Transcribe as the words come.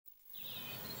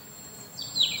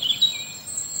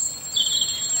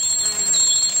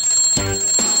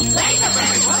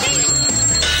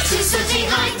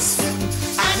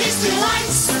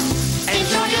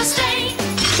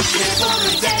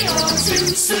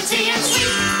Sooty and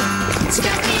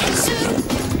Scampi and Soo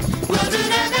will do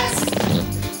their best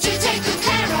to take good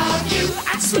care of you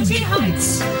at Sooty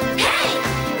Heights.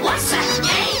 Hey, what's that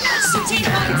name? At Sooty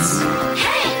Heights.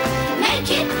 Hey, make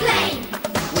it plain.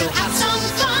 We'll have some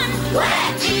fun.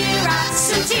 We're here at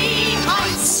Sooty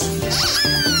Heights.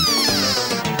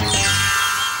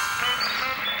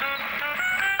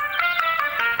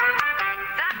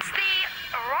 That's the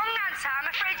wrong answer. I'm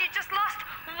afraid you just lost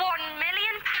 £1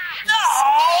 million.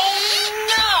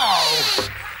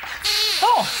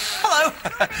 Oh, hello.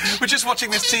 We're just watching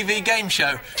this TV game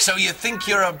show, So You Think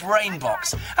You're a Brain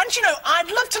Box. And, you know, I'd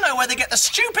love to know where they get the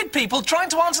stupid people trying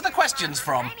to answer the questions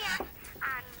from.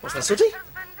 What's that, Sooty?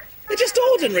 They're just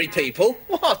ordinary people.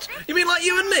 What? You mean like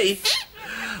you and me?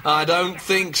 I don't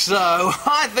think so.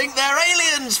 I think they're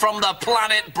aliens from the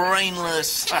planet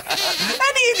Brainless.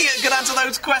 Any idiot could answer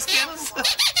those questions.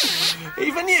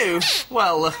 Even you?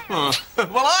 Well, well,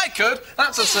 I could.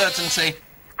 That's a certainty.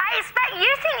 I expect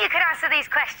you think you could answer these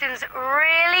questions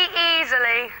really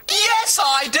easily. Yes,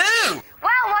 I do.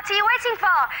 Well, what are you waiting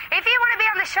for? If you want to be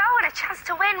on the show and a chance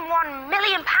to win £1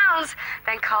 million,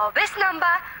 then call this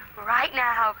number right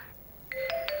now.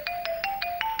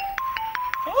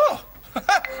 Oh,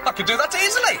 I could do that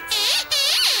easily.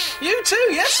 You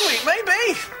too, yes, sweet,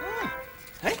 maybe.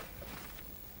 Hey,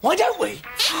 why don't we?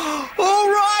 All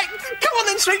right, come on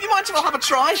then, sweet, you might as well have a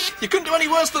try. You couldn't do any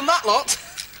worse than that lot.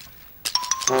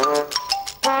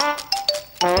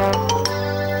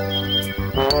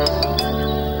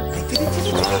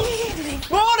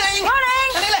 Morning! Morning!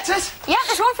 Any letters? Yeah,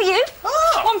 there's one for you.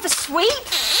 Oh. One for Sweet.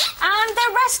 And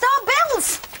the rest are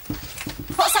bills.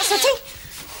 What's that, Sooty?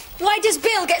 Why does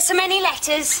Bill get so many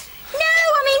letters? No,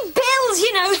 I mean bills,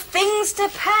 you know, things to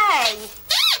pay.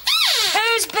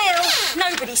 Who's Bill?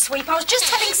 Nobody, Sweep. I was just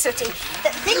telling Sooty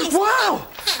that these... Wow!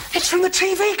 It's from the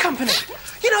TV company.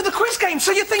 You know, the quiz game,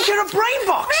 So You Think You're a Brain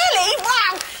Box. Really?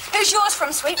 Wow. Who's yours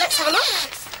from, Sweep? Let's have a look.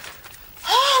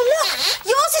 Oh, look.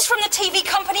 Yours is from the TV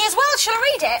company as well. Shall I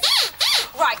read it?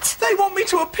 Right. They want me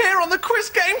to appear on the quiz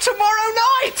game tomorrow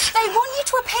night. They want you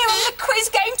to appear on the quiz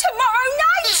game tomorrow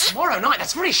night. Tomorrow night?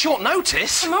 That's very short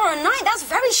notice. Tomorrow night? That's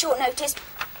very short notice.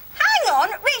 Hang on,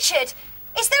 Richard.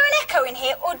 Is there an echo in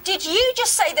here, or did you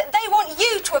just say that they want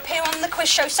you to appear on the quiz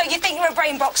show So You Think You're a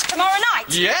Brain Box tomorrow night?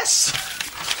 Yes.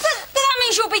 But that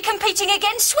means you'll be competing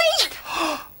against Sweep.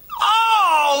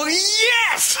 Oh,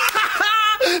 yes!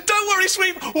 Don't worry,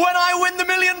 Sweep. When I win the £1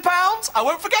 million, I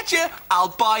won't forget you. I'll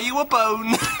buy you a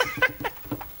bone.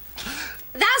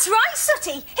 That's right,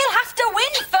 Sooty. He'll have to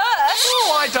win first.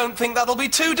 Oh, I don't think that'll be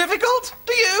too difficult.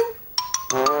 Do you?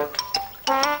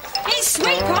 It's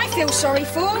Sweep I feel sorry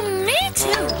for. Me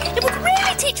too. It would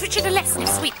really teach Richard a lesson if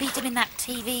Sweet beat him in that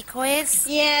TV quiz.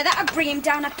 Yeah, that'd bring him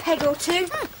down a peg or two.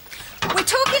 We're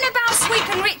talking about Sweep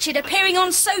and Richard appearing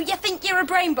on So You Think You're a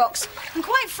Brain Box. And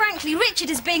quite frankly, Richard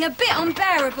is being a bit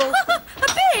unbearable. A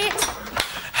bit?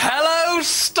 Hello,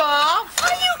 staff.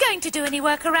 Are you going to do any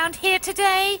work around here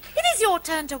today? It is your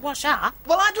turn to wash up.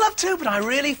 Well, I'd love to, but I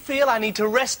really feel I need to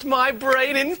rest my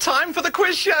brain in time for the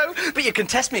quiz show. But you can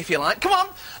test me if you like. Come on,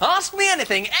 ask me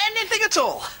anything at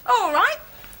all. All right.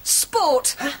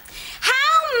 Sport.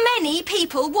 How many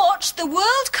people watched the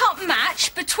World Cup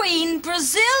match between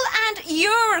Brazil and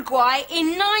Uruguay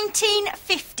in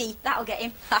 1950? That'll get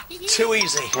him. Too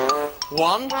easy.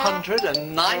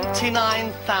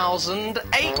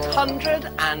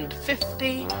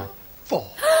 199,854.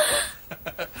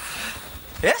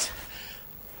 Yes?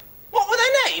 What were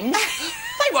their names?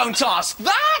 They won't ask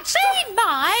that. They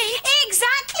might.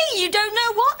 Exactly. You don't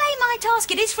know what they might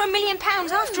ask. It is for £1 million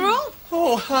after all.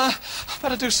 Oh,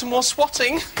 better do some more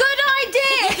swatting. Good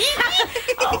idea.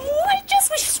 Oh, I just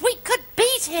wish Sweet could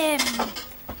beat him.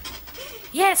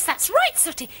 Yes, that's right,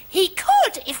 Sooty. He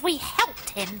could if we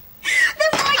helped him.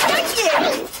 Then why don't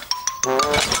you?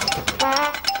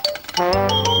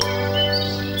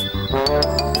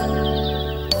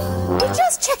 We're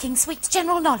just checking Sweet's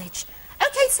general knowledge.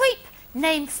 OK, Sweet,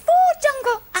 name 4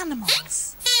 jungle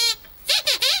animals.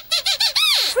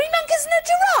 3 monkeys and a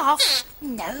giraffe?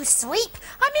 No, Sweep.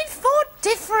 I mean 4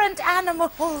 different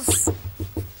animals. Do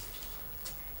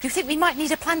you think we might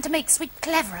need a plan to make Sweep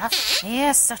cleverer?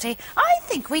 Yes, Sooty. I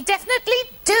think we definitely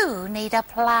do need a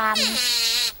plan.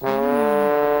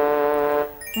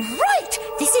 Right,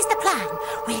 this is the plan.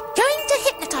 We're going to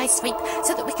hypnotise Sweep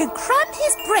so that we can cram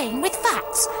his brain with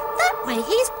facts. That way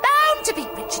he's bound to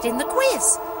beat Richard in the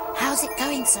quiz. How's it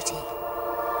going, Sooty?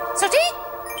 Sooty,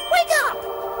 wake up!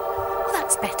 Oh,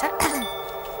 that's better.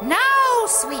 Now,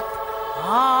 Sweep,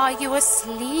 are you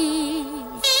asleep?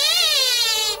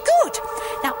 Good.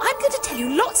 Now, I'm going to tell you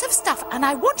lots of stuff, and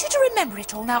I want you to remember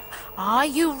it all. Now, are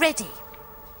you ready?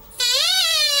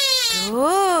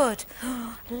 Good.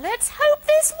 Let's hope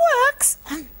this works.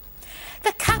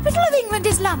 The capital of England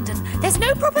is London. There's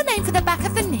no proper name for the back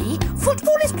of the knee.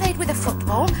 Football is played with a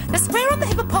football. The square on the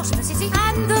hippopotamus is...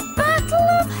 And the Battle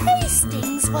of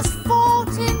Hastings was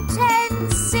fought in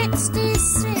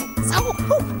 1066.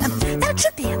 That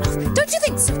should be enough. Don't you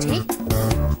think, Sooty?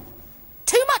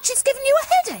 Too much has given you a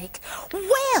headache?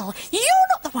 Well, you're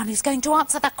not the one who's going to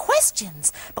answer the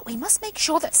questions. But we must make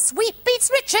sure that Sweep beats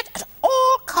Richard at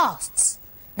all costs.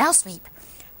 Now, Sweep,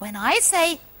 when I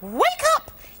say wake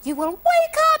up, you will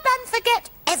wake up and forget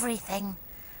everything.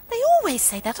 They always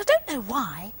say that. I don't know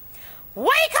why.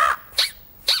 Wake up!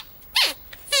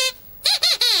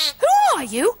 Who are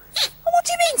you? What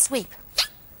do you mean, Sweep?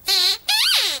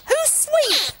 Who's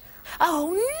Sweep?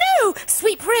 Oh, no!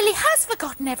 Sweep really has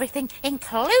forgotten everything,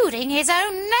 including his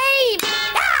own name.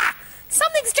 Ah!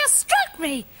 Something's just struck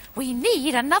me. We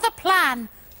need another plan.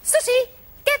 Sooty,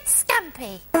 get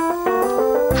Scampi.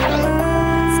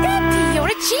 Scampi, you're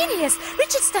a genius.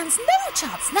 Richard stands no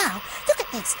chance now. Look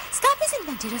at this. Scampi's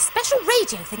invented a special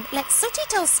radio thing that lets Sooty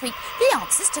tell Sweep the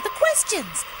answers to the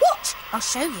questions. Watch, I'll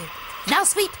show you. Now,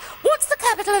 Sweep, what's the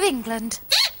capital of England?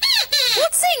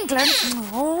 What's England?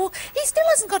 Oh, he still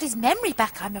hasn't got his memory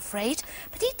back, I'm afraid.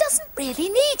 But he doesn't really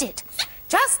need it.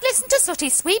 Just listen to Sooty,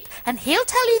 Sweep, and he'll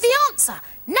tell you the answer.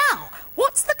 Now,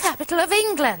 what's the capital of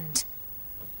England?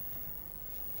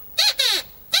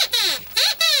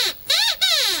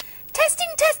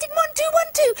 Testing, 1, 2, 1,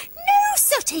 2. No,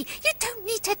 Sooty, you don't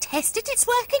need to test it. It's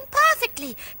working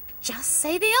perfectly. Just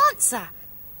say the answer.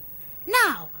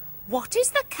 Now, what is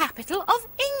the capital of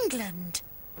England?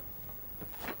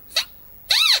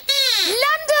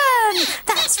 London!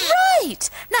 That's right!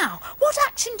 Now, what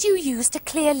action do you use to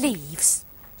clear leaves?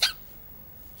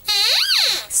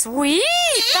 Sweep!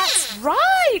 That's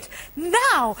right!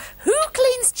 Now, who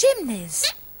cleans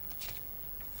chimneys?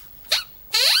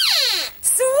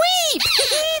 Sweep!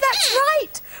 That's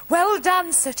right! Well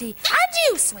done, Sooty. And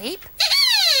you, Sweep.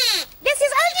 Yes,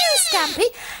 and you, Scampi.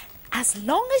 As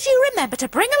long as you remember to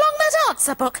bring along that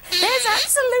answer book, there's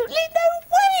absolutely no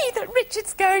way that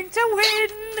Richard's going to win.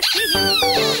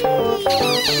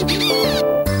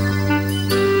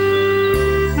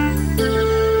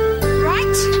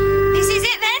 Right, this is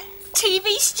it then.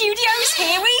 TV studios,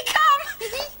 here we come.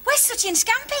 Where's Sooty and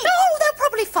Scampi? Oh, they'll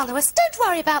probably follow us. Don't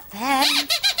worry about them.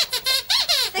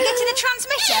 They're getting the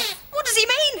transmitter. What does he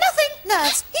mean? Nothing.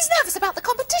 Nerves. He's nervous about the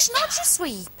competition, aren't you,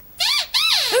 Sweep?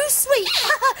 Who's Sweep?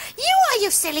 You are, you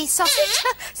silly sausage.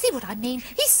 See what I mean?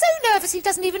 He's so nervous he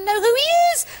doesn't even know who he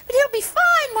is. But he'll be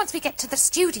fine once we get to the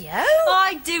studio.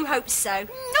 I do hope so.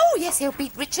 Oh, yes, he'll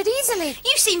beat Richard easily.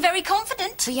 You seem very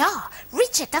confident. We are.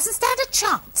 Richard doesn't stand a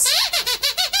chance.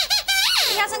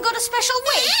 He hasn't got a special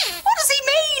wig. What does he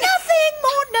mean? Nothing.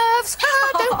 More nerves.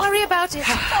 Don't worry about it.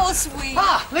 Oh, Sweet.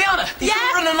 Ah, Liana, you Yeah?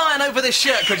 couldn't run an iron over this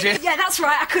shirt, could you? Yeah, that's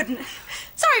right, I couldn't.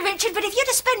 Sorry, Richard, but if you'd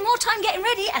have spent more time getting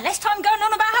ready and less time going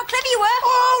on about how clever you were...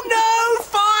 Oh, no,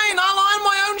 fine. I'll iron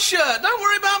my own shirt. Don't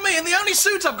worry about me. And the only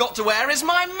suit I've got to wear is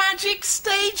my magic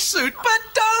stage suit. But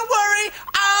don't worry,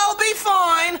 I'll be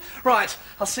fine. Right,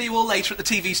 I'll see you all later at the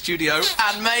TV studio.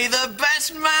 And may the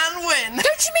best man win.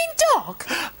 Don't you mean dog?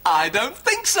 I don't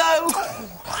think so.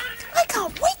 I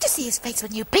can't wait to see his face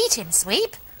when you beat him,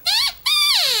 Sweep.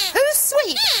 Who's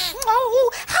Sweep?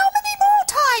 Oh, how many more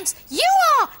times? You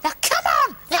are! Now, come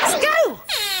on! Let's go!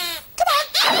 Come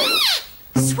on!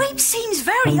 Sweep seems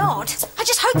very odd. I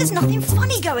just hope there's nothing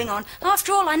funny going on.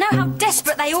 After all, I know how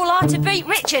desperate they all are to beat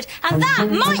Richard, and that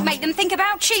might make them think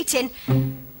about cheating.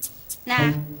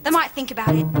 Nah, they might think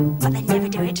about it, but they never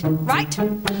do it. Right?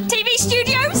 TV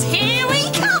studios, here we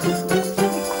come!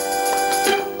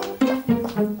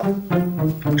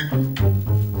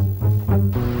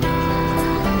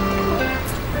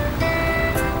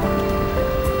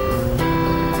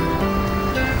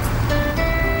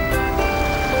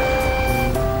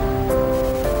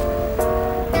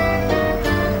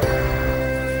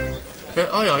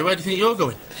 Aye, where do you think you're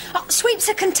going? Oh, Sweep's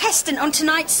a contestant on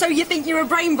tonight's So You Think You're a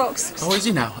Brain Box. Oh, is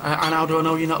he now? And how do I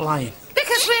know you're not lying?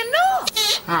 Because we're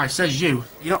not! Aye, says you.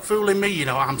 You're not fooling me, you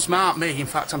know. I'm smart, me. In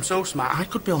fact, I'm so smart. I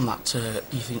could be on that,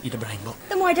 You Think You're a Brain Box.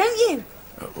 Then why don't you?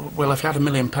 Well, if I had £1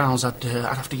 million, I'd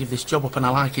have to give this job up, and I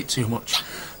like it too much.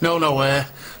 No,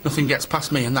 nothing gets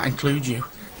past me, and that includes you.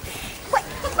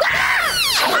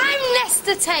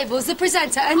 The table's the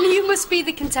presenter, and you must be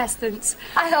the contestants.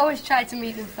 I always try to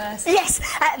meet them first. Yes,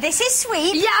 this is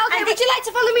Sweep. Yeah, OK, would you like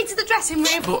to follow me to the dressing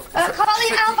room? Colin,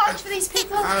 I'll vouch for these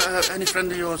people. Any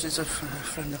friend of yours is a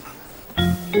friend of mine.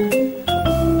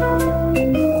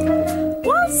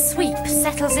 While Sweep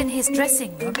settles in his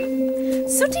dressing room,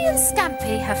 Sooty and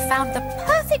Scampi have found the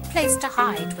perfect place to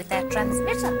hide with their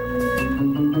transmitter.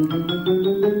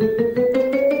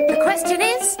 The question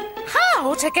is,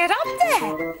 how to get up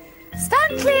there?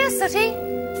 Stand clear, Sooty.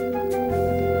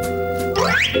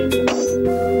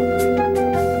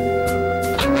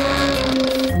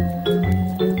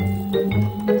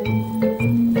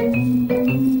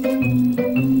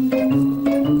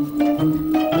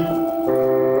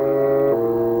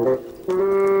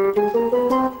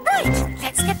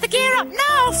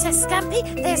 Says Scampi,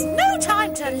 there's no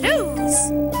time to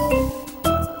lose.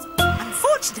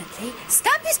 Unfortunately,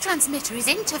 Scampi's transmitter is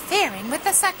interfering with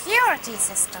the security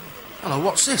system. Hello,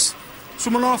 what's this?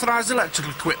 Some unauthorised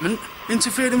electrical equipment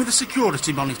interfering with the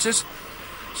security monitors.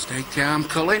 Stay calm,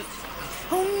 Colin.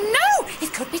 Oh no!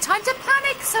 It could be time to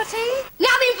panic, Sooty.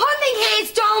 Now the important thing here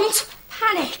is don't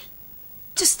panic.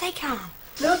 Just stay calm.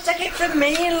 Don't take it from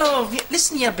me, love.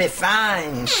 Listen, you'll be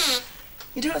fine.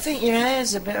 You don't think your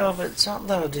hair's a bit over the top,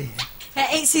 though, do you?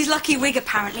 It's his lucky wig,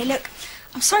 apparently. Look,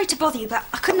 I'm sorry to bother you, but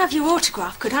I couldn't have your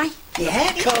autograph, could I? Yeah,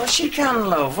 of course you can,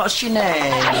 love. What's your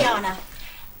name? Liana.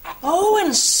 Oh,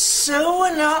 and Soo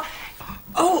and all.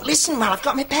 Oh, listen, well, I've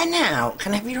got my pen out.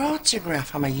 Can I have your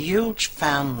autograph? I'm a huge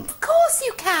fan. Of course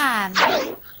you can.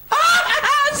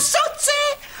 Oh,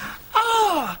 Sooty!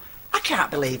 Oh, I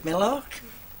can't believe me luck.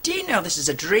 Do you know this is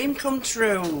a dream come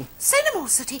true? Say no more,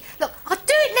 Sooty. Look, I'll do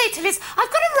it later, Liz.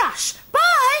 I've got a rush.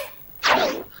 Bye!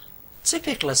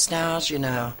 Typical of stars, you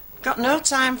know. Got no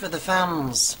time for the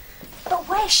fans. But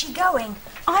where's she going?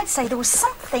 I'd say there was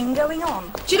something going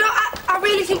on. Do you know, I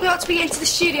really think we ought to be into the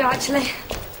studio, actually.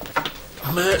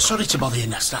 I'm sorry to bother you,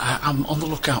 Nesta. I'm on the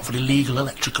lookout for illegal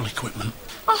electrical equipment.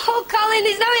 Oh, Colin,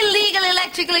 there's no illegal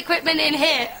electrical equipment in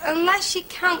here, unless you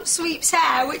count Sweep's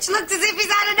hair, which looks as if he's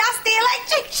had a nasty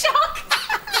electric shock.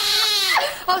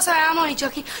 Oh, sorry, I'm only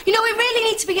joking. You know, we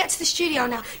really need to get to the studio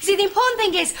now. You see, the important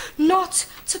thing is not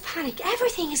to panic.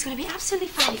 Everything is going to be absolutely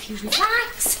fine if you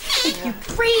relax, if you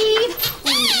breathe.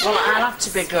 Well, I'll have to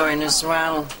be going as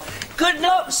well. Good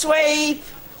luck, Sweep.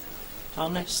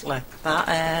 Honestly, that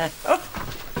air. Oh.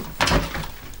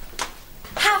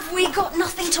 Have we got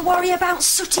nothing to worry about,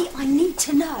 Sooty? I need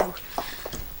to know.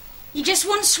 You just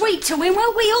want Sweep to win?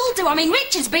 Well, we all do. I mean,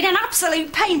 Richard's been an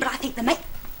absolute pain, but I think the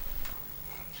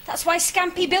That's why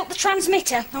Scampi built the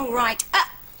transmitter. All right.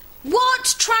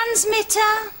 What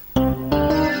transmitter?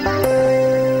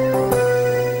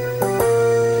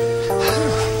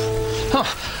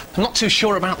 I'm not too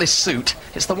sure about this suit.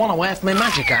 It's the one I wear for my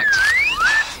magic act.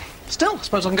 Still, I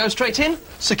suppose I can go straight in.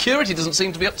 Security doesn't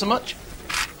seem to be up to much.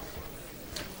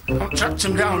 Haven't tracked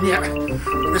him down yet.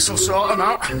 This'll sort him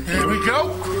out. Here we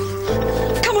go.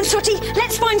 Come on, Sooty.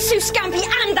 Let's find Soo, Scampi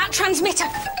and that transmitter.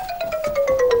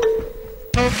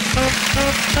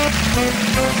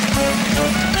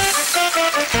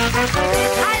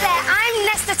 Hi there, I'm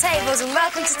Nesta Tables, and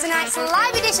welcome to tonight's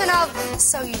live edition of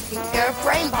So You Think You're a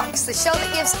Brainbox, the show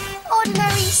that gives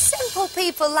ordinary, simple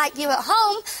people like you at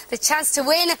home the chance to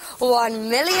win £1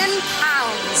 million.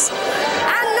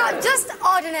 And not just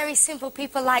ordinary, simple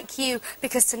people like you,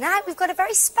 because tonight we've got a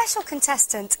very special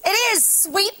contestant. It is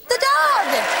Sweep the Dog.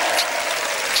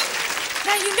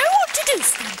 Now, you know what to do,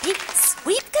 Scampi.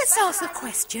 Sweep gets asked a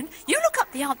question, you look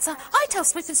up the answer, I tell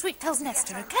Sweep and Sweep tells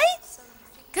Nesta, OK?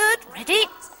 Good, ready?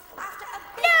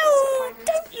 No,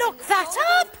 don't look that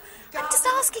up. I'm just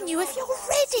asking you if you're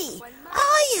ready.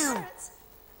 Are you?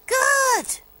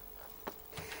 Good.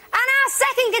 And our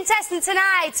second contestant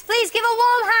tonight, please give a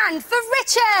warm hand for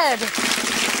Richard.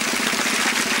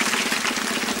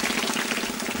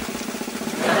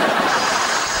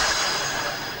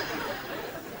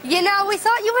 You know, we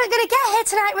thought you weren't going to get here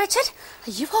tonight, Richard.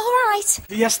 Are you all right?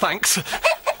 Yes, thanks.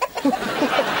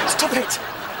 Stop it.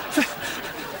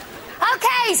 OK,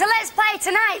 so let's play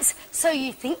tonight. So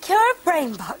you think you're a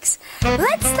brainbox.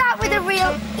 Let's start with a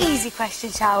real easy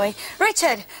question, shall we?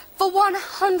 Richard, for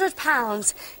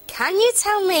 £100, can you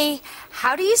tell me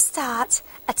how do you start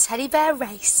a teddy bear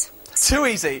race? Too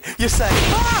easy. You say,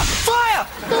 fire!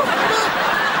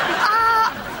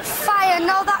 Fire.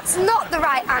 No, that's not the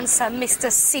right answer, Mr.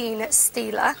 Scene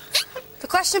Stealer. The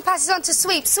question passes on to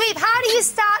Sweep. Sweep, how do you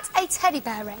start a teddy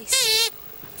bear race?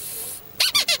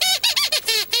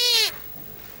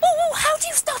 Oh, how do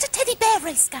you start a teddy bear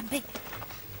race, Scampi?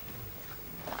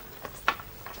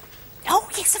 Oh,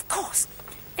 yes, of course.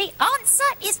 The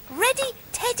answer is ready,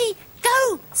 Teddy,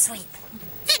 go, Sweep.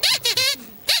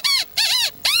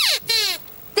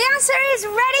 The answer is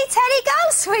ready, Teddy, go,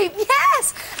 Sweep.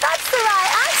 Yes, that's the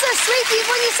right answer. Sweep, you've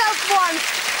won yourself £100.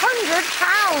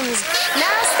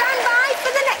 Now stand by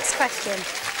for the next question.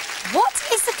 What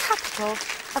is the capital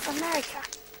of America?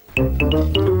 Come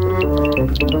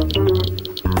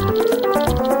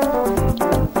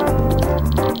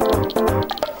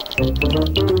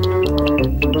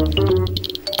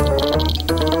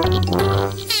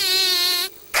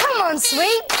on,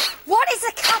 Sweet. What is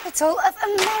the capital of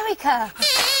America?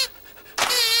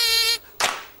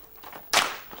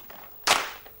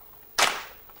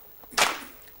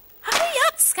 Hurry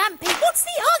up, Scampi. What's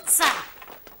the answer?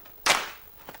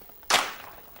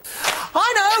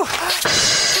 I know!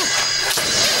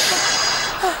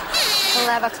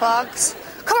 Clever clogs.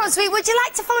 Come on, Sweet, would you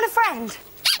like to phone a friend?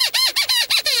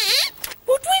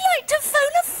 Would we like to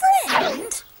phone a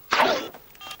friend?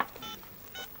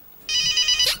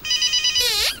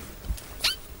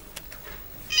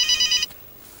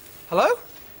 Hello?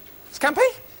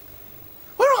 Scampi?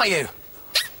 Where are you?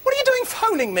 What are you doing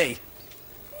phoning me?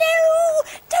 No,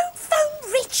 don't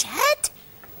phone Richard.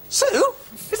 Sue?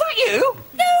 Is that you?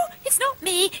 No, it's not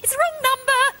me. It's the wrong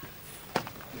number.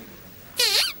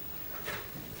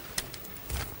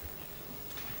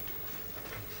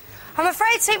 I'm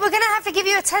afraid, Sweet, we're going to have to give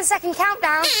you a 10-second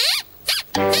countdown.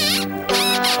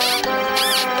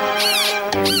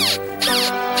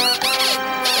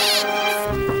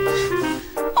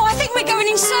 Oh, I think we're going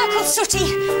in circles, Sooty.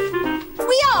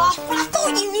 We are? Well, I thought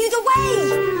you knew the way.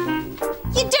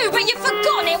 You do, but you've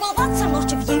forgotten it. Well, that's a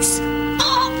lot of use.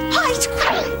 Oh, hide!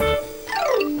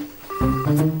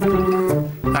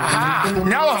 Aha!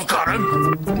 Now I've got him!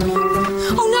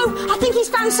 Oh, no, I think he's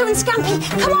found Soo and Scampi.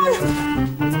 Come on!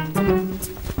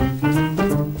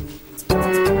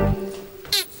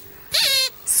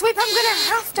 Sweep, I'm going to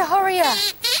have to hurry up.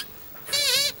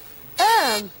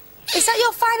 Is that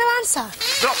your final answer?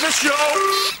 Stop the show!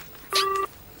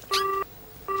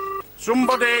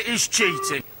 Somebody is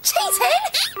cheating. Cheating?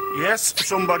 Yes,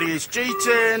 somebody is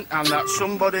cheating, and that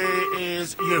somebody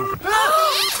is you.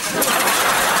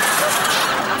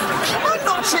 I'm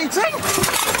not cheating!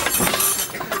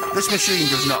 This machine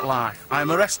does not lie. I am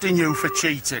arresting you for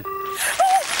cheating. Oh,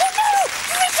 no!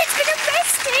 Richard's been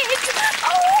arrested!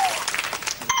 Oh!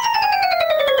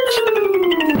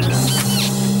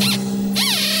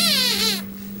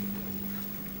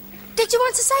 Did you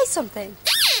want to say something?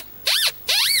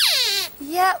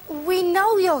 Yeah, we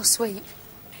know you're Sweet.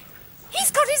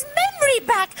 He's got his memory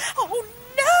back! Oh,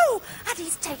 no! And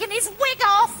he's taken his wig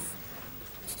off!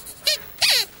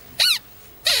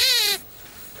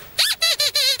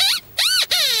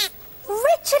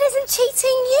 Richard isn't cheating,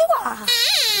 you are.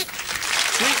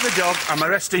 Sweet the dog, I'm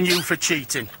arresting you for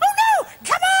cheating. Oh, no!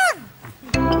 Come on!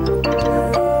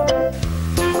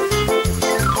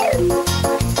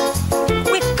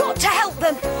 We've got to help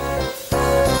them.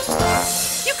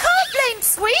 You can't blame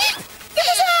Sweep! It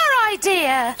was our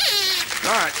idea!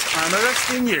 Right, I'm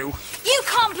arresting you. You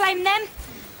can't blame them.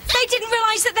 They didn't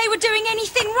realise that they were doing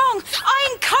anything wrong. I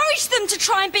encouraged them to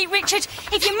try and beat Richard.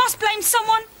 If you must blame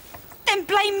someone, then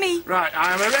blame me. Right,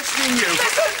 I am arresting you.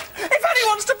 Listen, if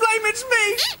anyone's to blame, it's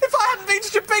me. If I hadn't been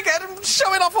such a big head and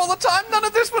showing off all the time, none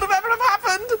of this would have ever have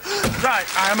happened. Right,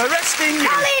 I am arresting you.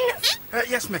 Colin,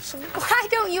 Yes, miss. why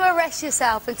don't you arrest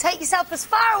yourself and take yourself as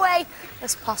far away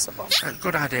as possible?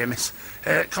 Good idea, miss.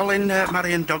 Colin,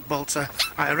 Marion Dogbolter,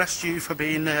 I arrest you for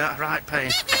being a right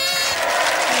pain.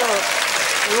 Look,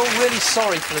 we're all really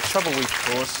sorry for the trouble we've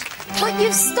caused. But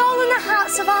you've stolen the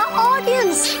hearts of our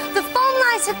audience. The phone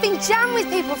lines have been jammed with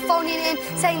people phoning in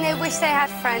saying they wish they had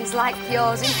friends like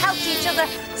yours and helped each other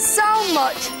so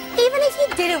much, even if you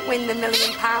didn't win the £1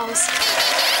 million.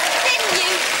 Didn't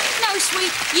you? No,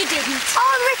 Sweet, you didn't.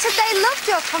 Oh, Richard, they loved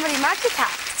your comedy magic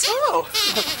act. Oh,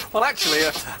 well, actually,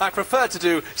 I prefer to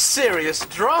do serious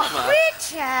drama.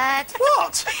 Richard!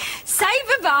 What? Say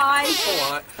bye-bye.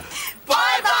 All right.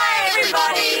 Bye-bye,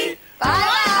 everybody.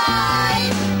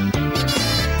 Bye-bye!